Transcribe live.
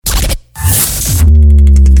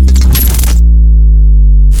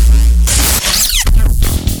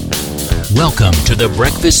Welcome to the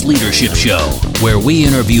Breakfast Leadership Show, where we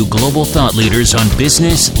interview global thought leaders on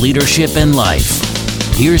business, leadership, and life.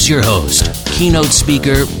 Here's your host, keynote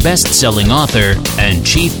speaker, best-selling author, and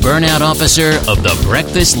chief burnout officer of the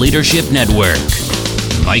Breakfast Leadership Network,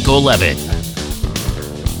 Michael Levitt.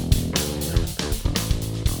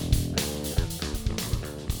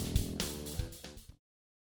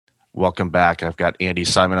 Welcome back. I've got Andy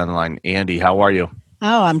Simon on the line. Andy, how are you?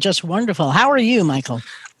 Oh, I'm just wonderful. How are you, Michael?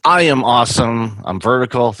 I am awesome. I'm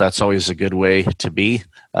vertical. That's always a good way to be,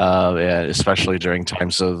 especially during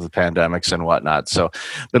times of the pandemics and whatnot. So,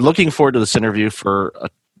 been looking forward to this interview for a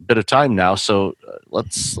bit of time now. So,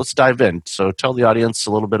 let's dive in. So, tell the audience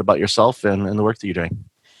a little bit about yourself and the work that you're doing.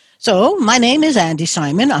 So, my name is Andy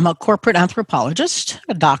Simon. I'm a corporate anthropologist,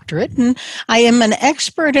 a doctorate, and I am an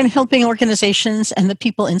expert in helping organizations and the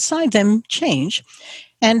people inside them change.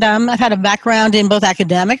 And I've had a background in both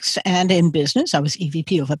academics and in business. I was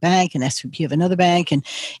EVP of a bank and SVP of another bank and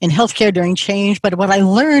in healthcare during change. But what I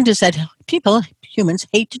learned is that humans,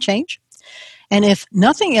 hate to change. And if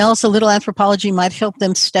nothing else, a little anthropology might help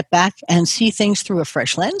them step back and see things through a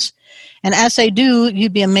fresh lens. And as they do,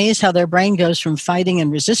 you'd be amazed how their brain goes from fighting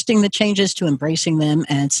and resisting the changes to embracing them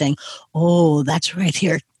and saying, oh, that's right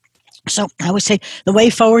here. So I would say the way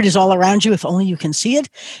forward is all around you if only you can see it.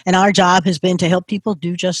 And our job has been to help people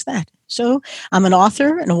do just that. So I'm an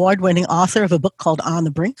author, an award-winning author of a book called On the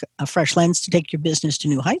Brink, A Fresh Lens to Take Your Business to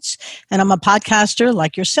New Heights. And I'm a podcaster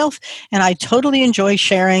like yourself. And I totally enjoy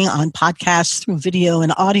sharing on podcasts through video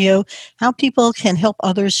and audio how people can help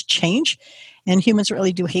others change. And humans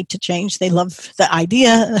really do hate to change. They love the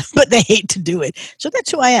idea, but they hate to do it. So that's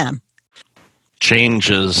who I am. Change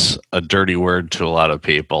is a dirty word to a lot of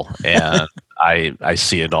people, and I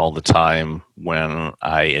see it all the time when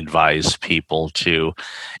I advise people to,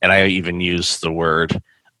 and I even use the word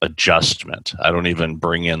adjustment. I don't even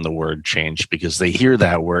bring in the word change because they hear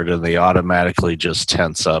that word and they automatically just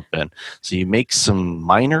tense up. And so you make some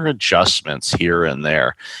minor adjustments here and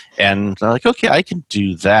there. And they're like, okay, I can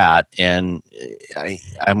do that. And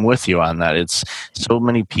I'm with you on that. It's so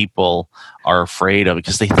many people are afraid of it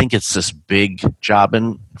because they think it's this big job.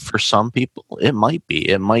 And for some people, it might be.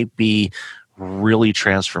 It might be really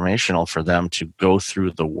transformational for them to go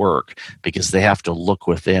through the work because they have to look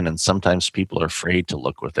within, and sometimes people are afraid to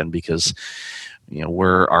look within because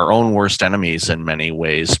we're our own worst enemies in many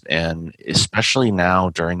ways, and especially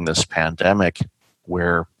now during this pandemic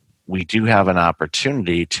where we do have an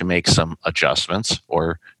opportunity to make some adjustments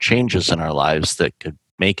or changes in our lives that could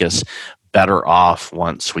make us better off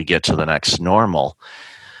once we get to the next normal.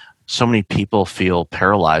 So many people feel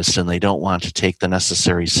paralyzed and they don't want to take the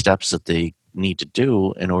necessary steps that they need to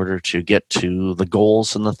do in order to get to the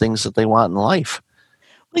goals and the things that they want in life.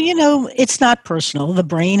 Well, it's not personal. The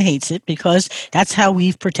brain hates it because that's how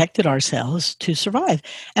we've protected ourselves to survive.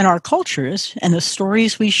 And our cultures and the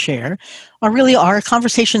stories we share are really our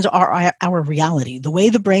conversations are our reality. The way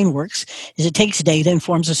the brain works is it takes data and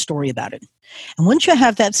forms a story about it. And once you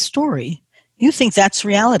have that story, you think that's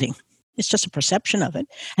reality. It's just a perception of it.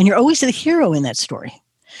 And you're always the hero in that story.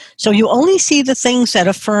 So you only see the things that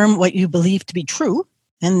affirm what you believe to be true.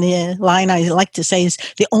 And the line I like to say is,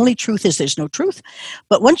 the only truth is there's no truth.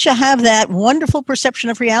 But once you have that wonderful perception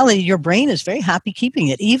of reality, your brain is very happy keeping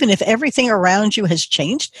it, even if everything around you has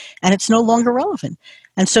changed and it's no longer relevant.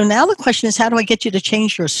 And so now the question is, how do I get you to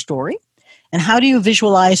change your story? And how do you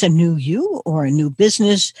visualize a new you or a new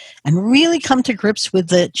business and really come to grips with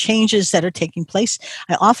the changes that are taking place?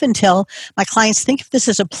 I often tell my clients, think of this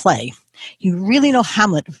as a play. You really know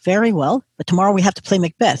Hamlet very well, but tomorrow we have to play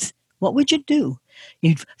Macbeth. What would you do?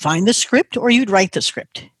 You'd find the script or you'd write the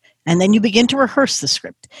script. And then you begin to rehearse the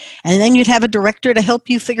script. And then you'd have a director to help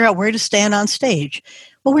you figure out where to stand on stage.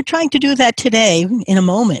 Well, we're trying to do that today in a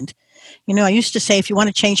moment. I used to say, if you want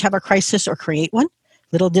to change, have a crisis or create one.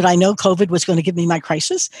 Little did I know COVID was going to give me my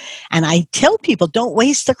crisis. And I tell people, don't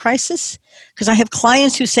waste the crisis, because I have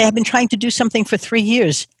clients who say, I've been trying to do something for 3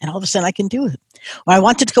 years, and all of a sudden I can do it. Or I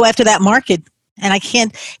wanted to go after that market, and I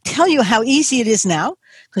can't tell you how easy it is now,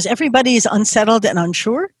 because everybody is unsettled and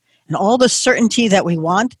unsure, and all the certainty that we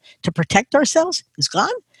want to protect ourselves is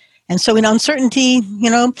gone. And so in uncertainty,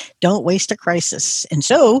 don't waste a crisis. And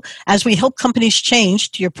so as we help companies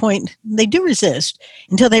change, to your point, they do resist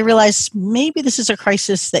until they realize maybe this is a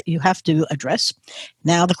crisis that you have to address.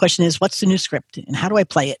 Now the question is, what's the new script and how do I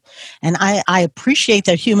play it? And I appreciate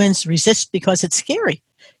that humans resist because it's scary.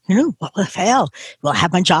 What will I fail? Will I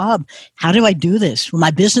have my job? How do I do this? Will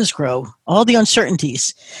my business grow? All the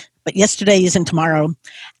uncertainties. But yesterday isn't tomorrow,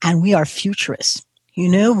 and we are futurists.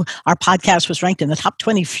 Our podcast was ranked in the top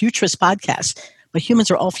 20 futurist podcasts. but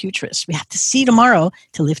humans are all futurists. We have to see tomorrow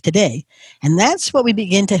to live today. And that's what we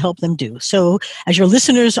begin to help them do. So as your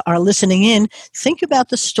listeners are listening in, think about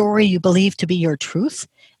the story you believe to be your truth.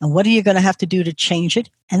 And what are you going to have to do to change it?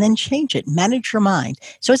 And then change it. Manage your mind.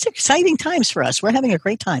 So it's exciting times for us. We're having a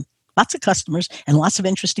great time. Lots of customers and lots of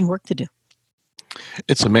interesting work to do.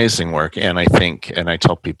 It's amazing work. And I think, and I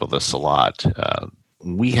tell people this a lot,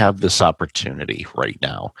 we have this opportunity right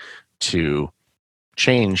now to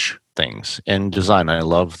change things and design. I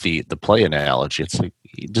love the play analogy. It's like,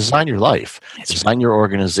 design your life, design your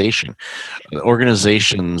organization.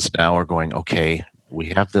 Organizations now are going, okay, we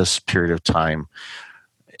have this period of time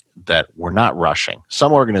that we're not rushing.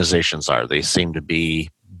 Some organizations are. They seem to be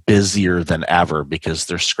busier than ever because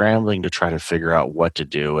they're scrambling to try to figure out what to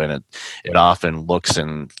do, and it often looks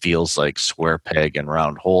and feels like square peg and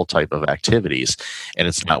round hole type of activities, and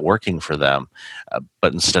it's not working for them.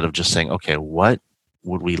 But instead of just saying, okay, what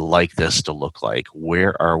would we like this to look like?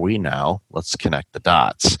 Where are we now? Let's connect the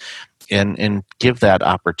dots and give that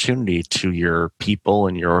opportunity to your people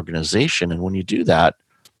and your organization. And when you do that,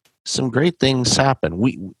 some great things happen.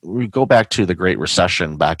 We go back to the Great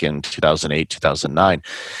Recession back in 2008, 2009,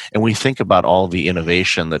 and we think about all the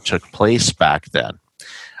innovation that took place back then.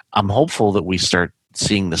 I'm hopeful that we start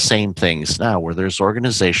seeing the same things now, where there's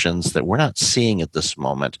organizations that we're not seeing at this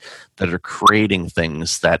moment that are creating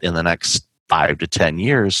things that in the next 5 to 10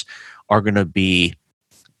 years are going to be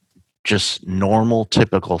just normal,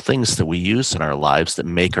 typical things that we use in our lives that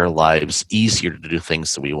make our lives easier to do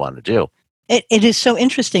things that we want to do. It is so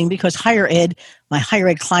interesting because my higher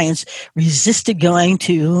ed clients resisted going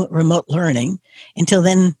to remote learning until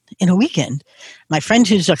then in a weekend. My friend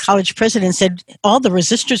who's a college president said all the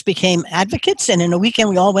resistors became advocates, and in a weekend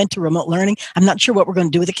we all went to remote learning. I'm not sure what we're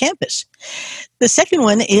going to do with the campus. The second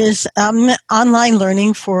one is online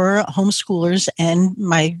learning for homeschoolers, and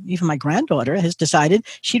even my granddaughter has decided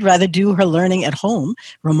she'd rather do her learning at home,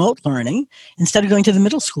 remote learning, instead of going to the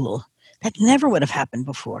middle school. That never would have happened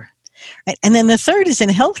before. Right. And then the third is in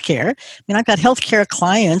healthcare. I've got healthcare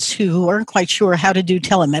clients who weren't quite sure how to do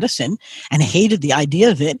telemedicine and hated the idea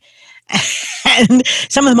of it. And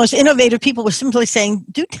some of the most innovative people were simply saying,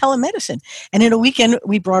 do telemedicine. And in a weekend,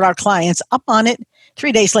 we brought our clients up on it.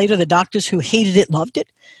 3 days later, the doctors who hated it loved it.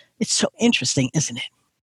 It's so interesting, isn't it?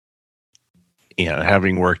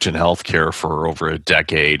 Having worked in healthcare for over a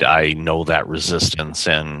decade, I know that resistance,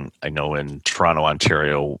 and I know in Toronto,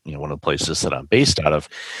 Ontario, one of the places that I'm based out of,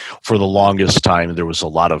 for the longest time, there was a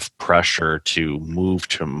lot of pressure to move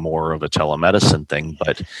to more of a telemedicine thing,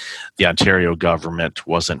 but the Ontario government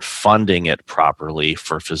wasn't funding it properly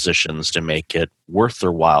for physicians to make it worth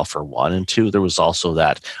their while, for one, and two, there was also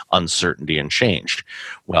that uncertainty and change.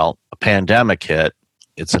 Well, a pandemic hit.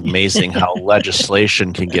 It's amazing how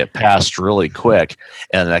legislation can get passed really quick.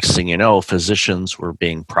 And the next thing you know, physicians were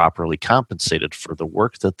being properly compensated for the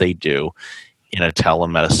work that they do in a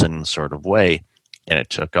telemedicine sort of way. And it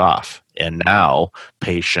took off. And now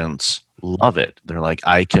patients love it. They're like,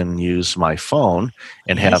 I can use my phone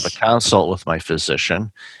and have a consult with my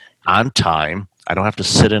physician on time. I don't have to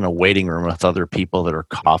sit in a waiting room with other people that are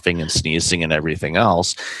coughing and sneezing and everything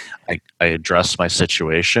else. I address my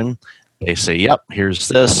situation. They say, yep, here's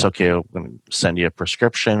this. Okay, I'm going to send you a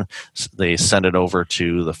prescription. They send it over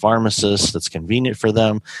to the pharmacist that's convenient for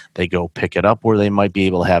them. They go pick it up where they might be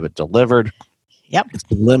able to have it delivered. Yep. It's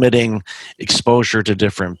limiting exposure to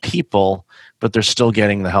different people, but they're still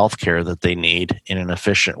getting the health care that they need in an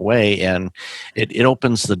efficient way. And it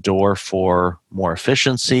opens the door for more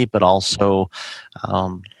efficiency, but also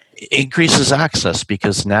increases access,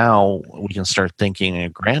 because now we can start thinking in a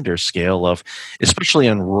grander scale of, especially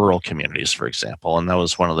in rural communities, for example, and that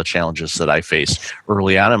was one of the challenges that I faced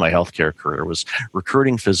early on in my healthcare career, was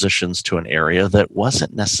recruiting physicians to an area that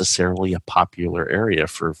wasn't necessarily a popular area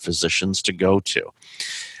for physicians to go to.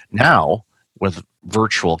 Now, with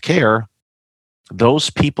virtual care,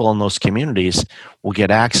 those people in those communities will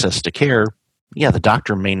get access to care. Yeah, the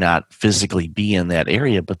doctor may not physically be in that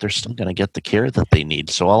area, but they're still going to get the care that they need.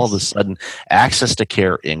 So all of a sudden, access to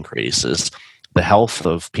care increases, the health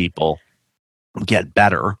of people get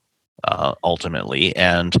better ultimately,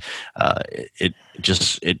 and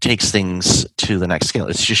it takes things to the next scale.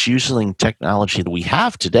 It's just using technology that we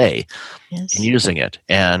have today and using it.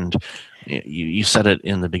 And you said it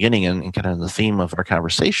in the beginning, and kind of the theme of our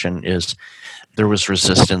conversation is there was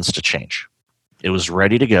resistance to change. It was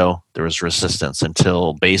ready to go. There was resistance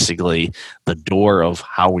until basically the door of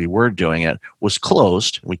how we were doing it was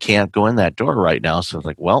closed. We can't go in that door right now. So it's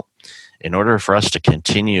like, well, in order for us to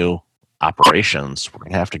continue operations, we're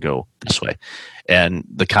going to have to go this way. And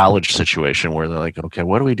the college situation where they're like, okay,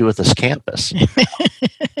 what do we do with this campus?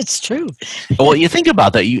 It's true. Well, you think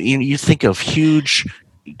about that. You think of huge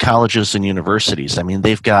colleges and universities. I mean,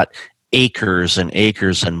 they've got acres and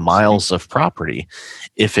acres and miles of property.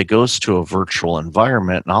 If it goes to a virtual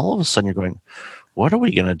environment, and all of a sudden you're going, what are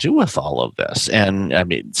we going to do with all of this? And I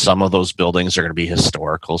mean, some of those buildings are going to be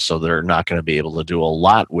historical, so they're not going to be able to do a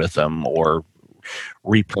lot with them or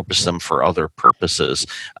repurpose them for other purposes.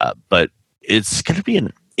 But it's going to be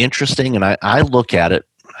an interesting, and I look at it.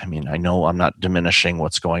 I mean, I know I'm not diminishing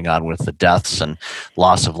what's going on with the deaths and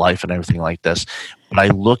loss of life and everything like this, but I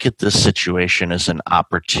look at this situation as an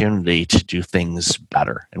opportunity to do things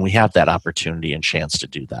better. And we have that opportunity and chance to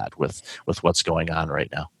do that with what's going on right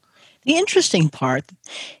now. The interesting part,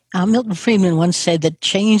 Milton Friedman once said that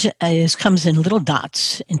change comes in little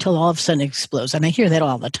dots until all of a sudden it explodes. And I hear that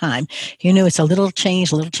all the time. It's a little change,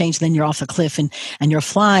 then you're off a cliff and you're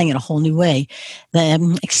flying in a whole new way.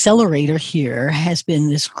 The accelerator here has been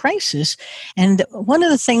this crisis. And one of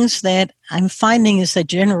the things that I'm finding is that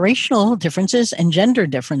generational differences and gender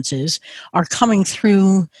differences are coming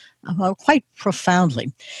through quite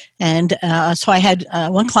profoundly. And so I had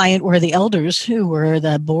one client where the elders who were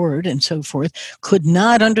the board and so forth could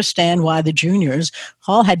not understand why the juniors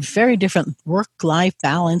all had very different work-life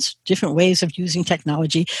balance, different ways of using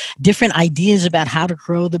technology, different ideas about how to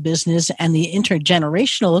grow the business, and the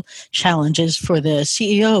intergenerational challenges for the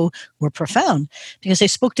CEO were profound because they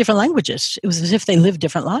spoke different languages. It was as if they lived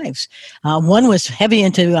different lives. One was heavy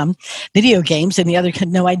into video games, and the other had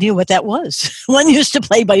no idea what that was. One used to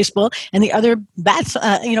play baseball, and the other bets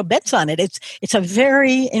on it. It's a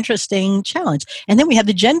very interesting challenge. And then we have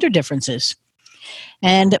the gender differences.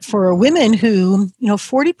 And for women who,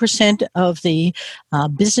 40% of the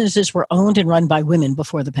businesses were owned and run by women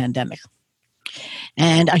before the pandemic.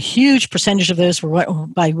 And a huge percentage of those were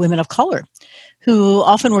by women of color, who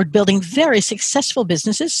often were building very successful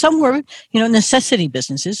businesses. Some were, necessity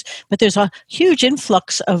businesses, but there's a huge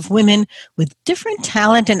influx of women with different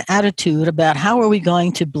talent and attitude about how are we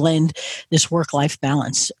going to blend this work-life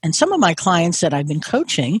balance. And some of my clients that I've been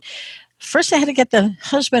coaching, first I had to get the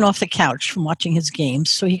husband off the couch from watching his games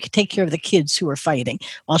so he could take care of the kids who were fighting,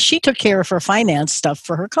 while she took care of her finance stuff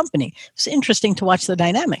for her company. It's interesting to watch the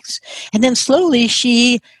dynamics. And then slowly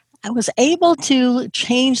I was able to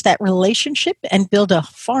change that relationship and build a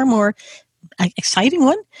far more exciting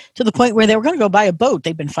one, to the point where they were going to go buy a boat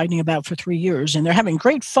they've been fighting about for 3 years, and they're having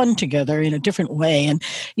great fun together in a different way. And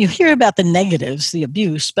you hear about the negatives, the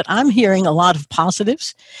abuse, but I'm hearing a lot of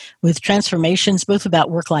positives with transformations, both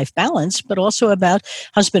about work-life balance, but also about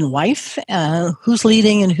husband-wife, who's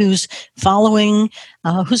leading and who's following,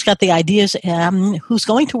 who's got the ideas, who's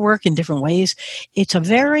going to work in different ways. It's a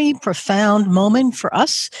very profound moment for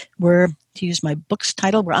us. To use my book's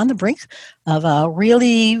title, we're on the brink of a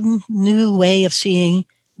really new way of seeing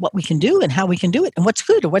what we can do and how we can do it and what's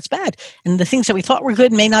good or what's bad. And the things that we thought were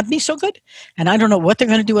good may not be so good. And I don't know what they're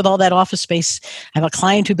going to do with all that office space. I have a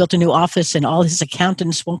client who built a new office and all his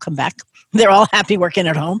accountants won't come back. They're all happy working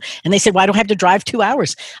at home. And they said, well, I don't have to drive 2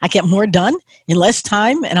 hours. I get more done in less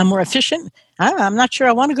time and I'm more efficient. I'm not sure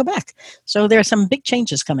I want to go back. So there are some big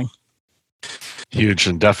changes coming. Huge,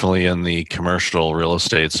 and definitely in the commercial real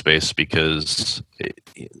estate space, because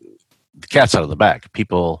the cat's out of the bag.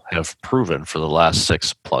 People have proven for the last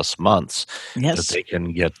 6+ months that they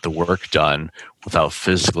can get the work done without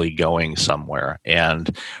physically going somewhere.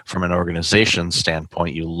 And from an organization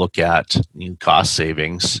standpoint, you look at cost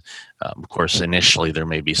savings. Of course, initially there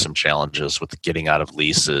may be some challenges with getting out of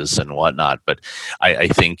leases and whatnot, but I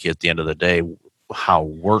think at the end of the day, how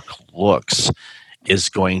work looks is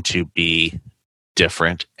going to be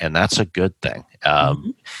different, and that's a good thing.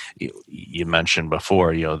 You mentioned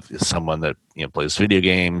before, someone that plays video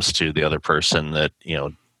games to the other person that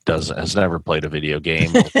has never played a video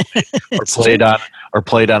game or played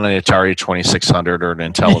on an Atari 2600 or an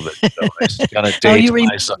Intellivision device. Kind of date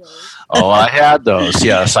myself. I had those.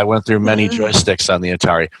 Yes, I went through many joysticks on the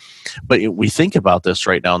Atari. But we think about this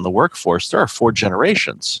right now in the workforce. There are 4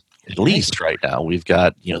 generations. At least right now, we've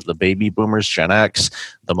got the baby boomers, Gen X,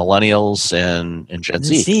 the millennials, and Gen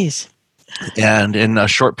Z. And in a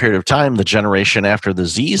short period of time, the generation after the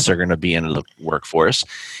Zs are going to be in the workforce.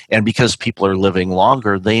 And because people are living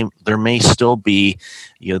longer, there may still be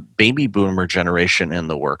baby boomer generation in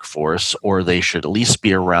the workforce, or they should at least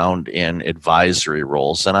be around in advisory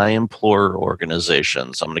roles. And I implore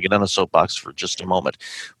organizations, I'm going to get on a soapbox for just a moment,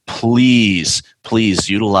 please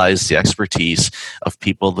utilize the expertise of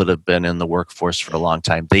people that have been in the workforce for a long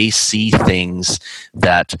time. They see things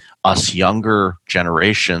that us younger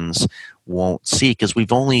generations won't see, because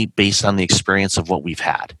we've only based on the experience of what we've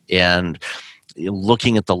had. And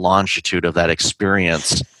looking at the longitude of that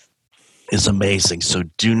experience is amazing. So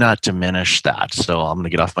do not diminish that. So I'm going to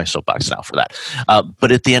get off my soapbox now for that.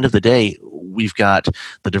 But at the end of the day, we've got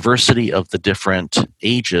the diversity of the different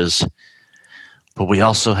ages, but we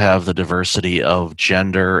also have the diversity of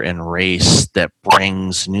gender and race that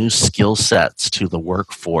brings new skill sets to the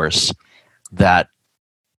workforce that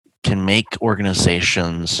can make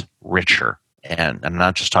organizations richer. And I'm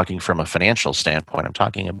not just talking from a financial standpoint, I'm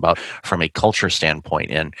talking about from a culture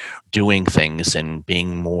standpoint and doing things and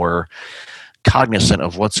being more cognizant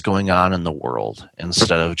of what's going on in the world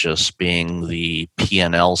instead of just being the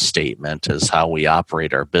P&L statement as how we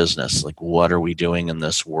operate our business. Like, what are we doing in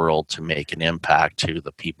this world to make an impact to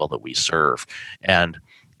the people that we serve? And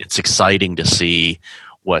it's exciting to see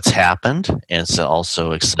what's happened, and it's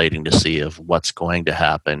also exciting to see of what's going to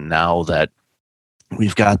happen now that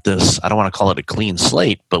we've got this, I don't want to call it a clean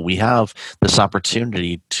slate, but we have this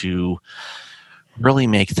opportunity to really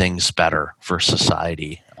make things better for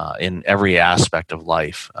society in every aspect of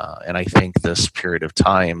life. And I think this period of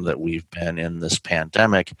time that we've been in this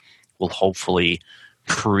pandemic will hopefully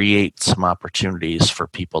create some opportunities for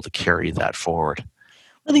people to carry that forward.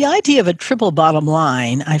 Well, the idea of a triple bottom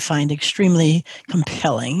line I find extremely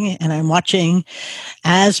compelling, and I'm watching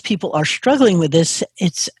as people are struggling with this.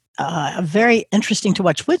 It's very interesting to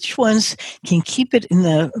watch which ones can keep it in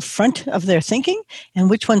the front of their thinking and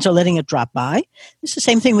which ones are letting it drop by. It's the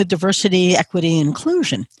same thing with diversity, equity, and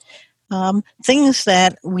inclusion. Things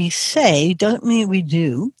that we say don't mean we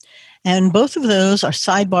do, and both of those are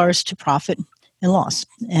sidebars to profit and loss.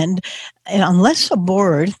 And unless a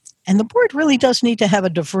board, and the board really does need to have a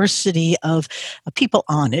diversity of people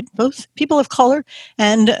on it, both people of color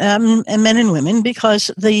and men and women,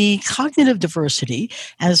 because the cognitive diversity,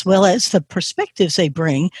 as well as the perspectives they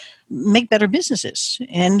bring, make better businesses.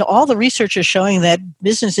 And all the research is showing that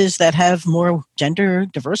businesses that have more gender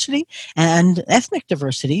diversity and ethnic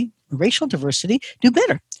diversity, racial diversity, do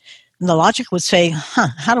better. And the logic would say,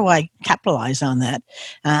 how do I capitalize on that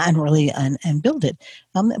and really and build it?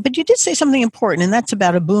 But you did say something important, and that's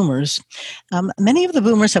about boomers. Many of the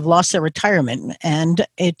boomers have lost their retirement, and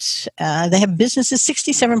it's they have businesses,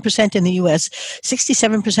 67% in the U.S.,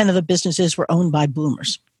 67% of the businesses were owned by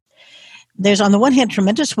boomers. There's, on the one hand,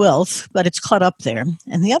 tremendous wealth, but it's caught up there.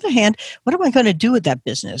 And the other hand, what am I going to do with that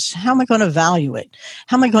business? How am I going to value it?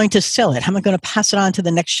 How am I going to sell it? How am I going to pass it on to the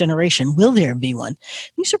next generation? Will there be one?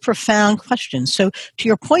 These are profound questions. So to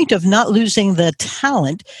your point of not losing the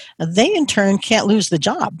talent, they in turn can't lose the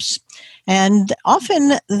jobs. And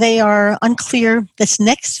often they are unclear. This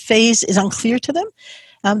next phase is unclear to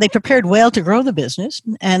them. They prepared well to grow the business,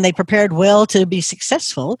 and they prepared well to be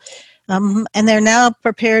successful. And they're now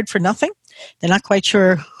prepared for nothing. They're not quite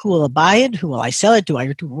sure who will buy it, who will I sell it, do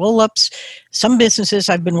I do roll-ups? Some businesses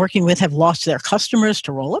I've been working with have lost their customers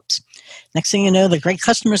to roll-ups. Next thing you know, the great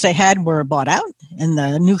customers they had were bought out, and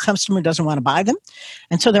the new customer doesn't want to buy them.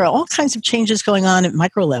 And so there are all kinds of changes going on at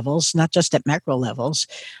micro levels, not just at macro levels.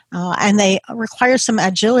 And they require some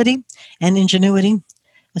agility and ingenuity.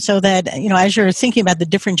 So that, as you're thinking about the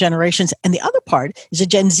different generations, and the other part is that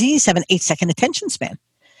Gen Zs have an 8-second attention span.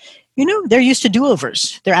 They're used to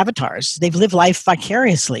do-overs. They're avatars. They've lived life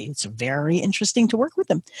vicariously. It's very interesting to work with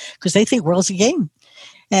them because they think world's a game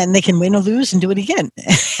and they can win or lose and do it again.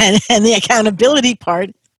 and the accountability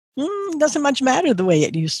part doesn't much matter the way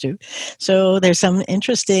it used to. So there's some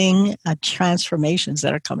interesting transformations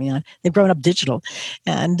that are coming on. They've grown up digital.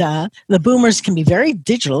 And the boomers can be very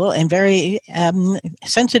digital and very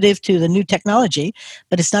sensitive to the new technology,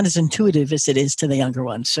 but it's not as intuitive as it is to the younger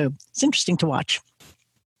ones. So it's interesting to watch.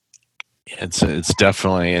 It's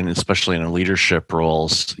definitely, and especially in leadership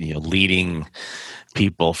roles, leading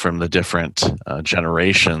people from the different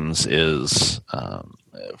generations is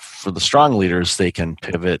for the strong leaders. They can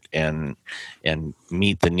pivot and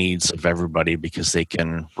meet the needs of everybody because they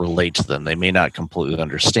can relate to them. They may not completely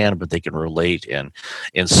understand, but they can relate and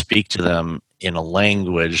speak to them in a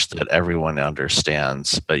language that everyone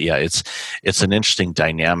understands. But yeah, it's an interesting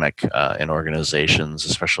dynamic in organizations,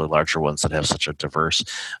 especially larger ones that have such a diverse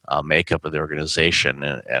makeup of the organization.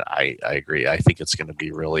 And I agree. I think it's going to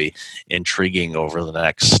be really intriguing over the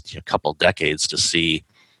next couple decades to see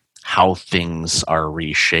how things are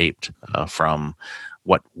reshaped from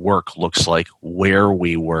what work looks like, where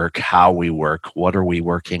we work, how we work, what are we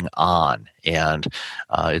working on. And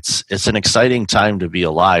it's an exciting time to be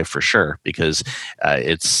alive for sure, because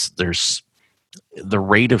there's the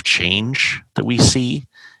rate of change that we see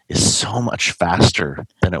is so much faster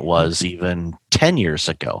than it was even 10 years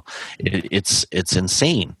ago. It's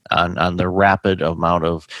insane on the rapid amount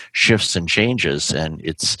of shifts and changes, and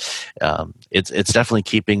it's definitely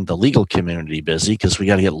keeping the legal community busy because we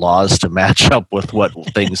got to get laws to match up with what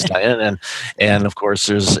things tie in, and of course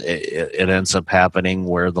it ends up happening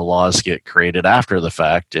where the laws get created after the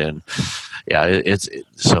fact, and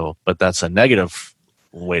but that's a negative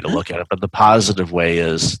way to look at it. But the positive way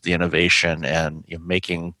is the innovation and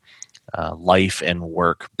making life and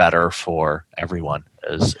work better for everyone.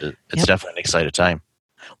 It's definitely an exciting time.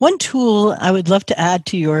 One tool I would love to add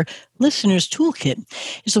to your listeners' toolkit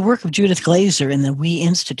is the work of Judith Glaser in the We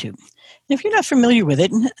Institute. If you're not familiar with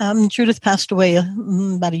it, Judith passed away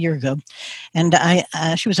about a year ago, and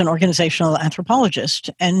she was an organizational anthropologist,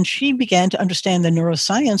 and she began to understand the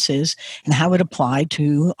neurosciences and how it applied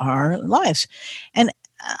to our lives. And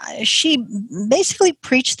she basically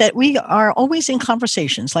preached that we are always in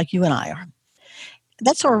conversations like you and I are.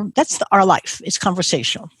 That's our life. It's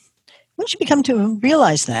conversational. Once you become to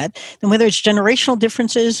realize that, then whether it's generational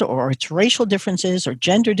differences or it's racial differences or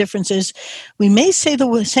gender differences, we may say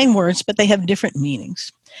the same words, but they have different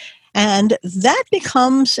meanings. And that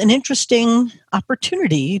becomes an interesting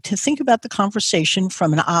opportunity to think about the conversation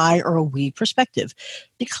from an I or a we perspective.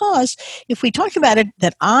 Because if we talk about it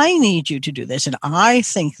that I need you to do this and I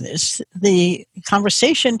think this, the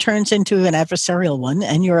conversation turns into an adversarial one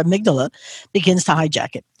and your amygdala begins to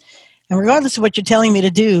hijack it. And regardless of what you're telling me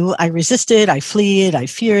to do, I resist it, I flee it, I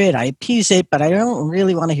fear it, I appease it, but I don't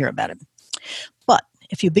really want to hear about it. But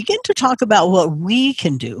if you begin to talk about what we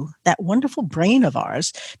can do, that wonderful brain of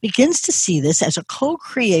ours begins to see this as a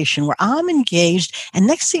co-creation where I'm engaged, and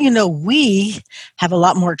next thing you know, we have a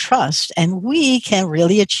lot more trust and we can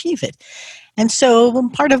really achieve it. And so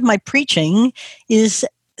part of my preaching is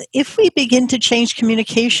if we begin to change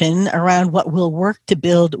communication around what will work to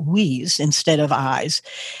build we's instead of I's,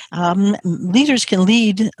 leaders can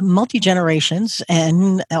lead multi-generations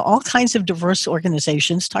and all kinds of diverse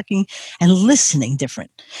organizations talking and listening different.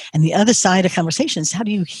 And the other side of conversations, how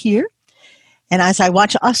do you hear? And as I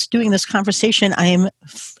watch us doing this conversation, I'm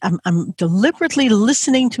deliberately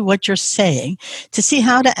listening to what you're saying to see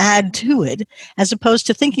how to add to it, as opposed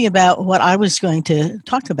to thinking about what I was going to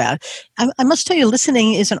talk about. I must tell you,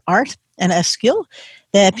 listening is an art and a skill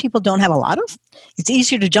that people don't have a lot of. It's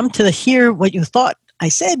easier to jump to hear what you thought I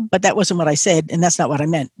said, but that wasn't what I said, and that's not what I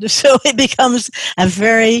meant. So it becomes a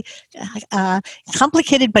very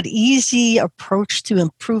complicated but easy approach to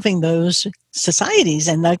improving those societies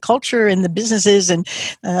and the culture and the businesses and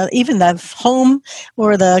even the home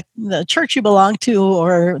or the church you belong to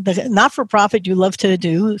or the not-for-profit you love to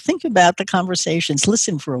do. Think about the conversations,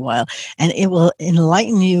 listen for a while, and it will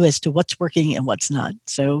enlighten you as to what's working and what's not.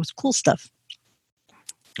 So it's cool stuff.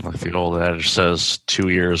 Well, the old adage says 2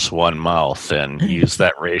 ears, 1 mouth, and use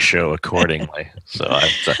that ratio accordingly. So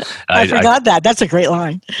I forgot that. That's a great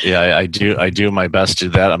line. Yeah, I do my best to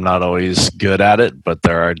do that. I'm not always good at it, but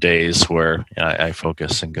there are days where I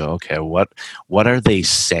focus and go, okay, what are they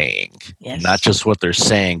saying? Yes. Not just what they're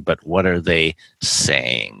saying, but what are they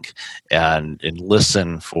saying? And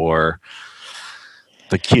listen for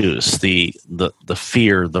the cues, the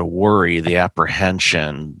fear, the worry, the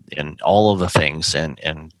apprehension, and all of the things,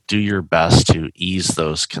 and do your best to ease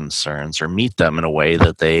those concerns or meet them in a way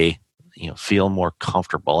that they feel more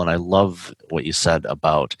comfortable. And I love what you said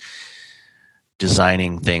about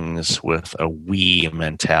designing things with a we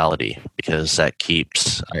mentality, because that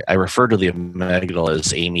keeps, I refer to the amygdala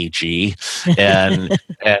as Amy G, and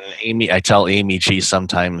Amy, I tell Amy G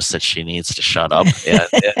sometimes that she needs to shut up.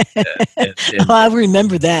 And I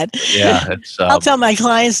remember that. Yeah. I'll tell my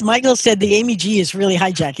clients, Michael said the Amy G is really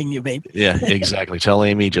hijacking you, babe. Yeah, exactly. Tell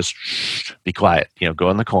Amy, just be quiet, go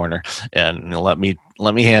in the corner and let me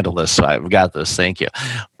handle this. So I've got this. Thank you.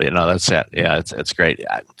 But that's it. Yeah, it's great.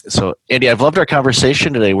 So Andy, I've loved our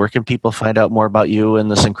conversation today. Where can people find out more about you and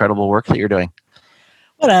this incredible work that you're doing?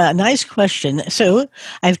 What a nice question. So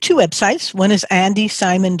I have two websites. One is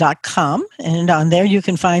andysimon.com, and on there you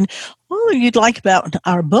can find all you'd like about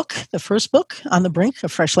our book, the first book, On the Brink, A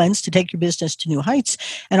Fresh Lens to Take Your Business to New Heights.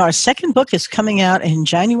 And our second book is coming out in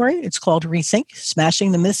January. It's called Rethink,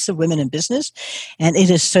 Smashing the Myths of Women in Business. And it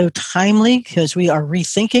is so timely because we are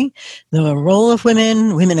rethinking the role of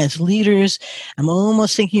women as leaders. I'm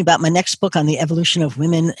almost thinking about my next book on the evolution of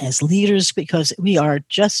women as leaders because we are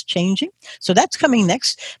just changing. So that's coming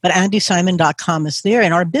next. But andysimon.com is there.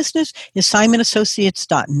 And our business is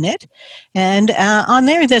simonassociates.net. And on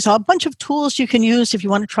there, there's a bunch of tools you can use if you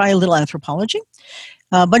want to try a little anthropology.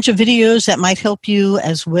 a bunch of videos that might help you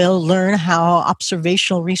as well learn how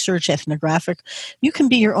observational research, ethnographic. You can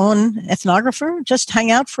be your own ethnographer. Just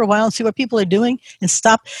hang out for a while and see what people are doing and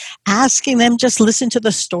stop asking them. Just listen to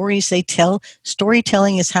the stories they tell.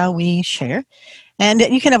 Storytelling is how we share. And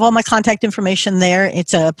you can have all my contact information there.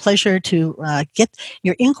 It's a pleasure to get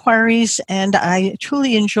your inquiries, and I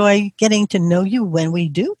truly enjoy getting to know you when we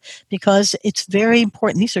do, because it's very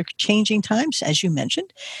important. These are changing times, as you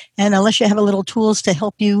mentioned, and unless you have a little tools to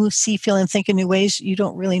help you see, feel, and think in new ways, you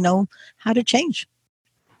don't really know how to change.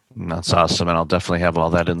 That's awesome, and I'll definitely have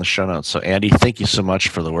all that in the show notes. So, Andy, thank you so much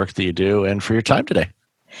for the work that you do and for your time today.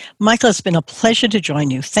 Michael, it's been a pleasure to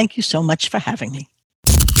join you. Thank you so much for having me.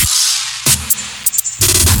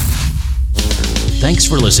 Thanks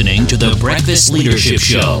for listening to the Breakfast Leadership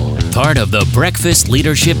Show, part of the Breakfast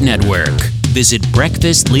Leadership Network. Visit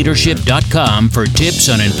breakfastleadership.com for tips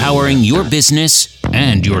on empowering your business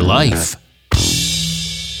and your life.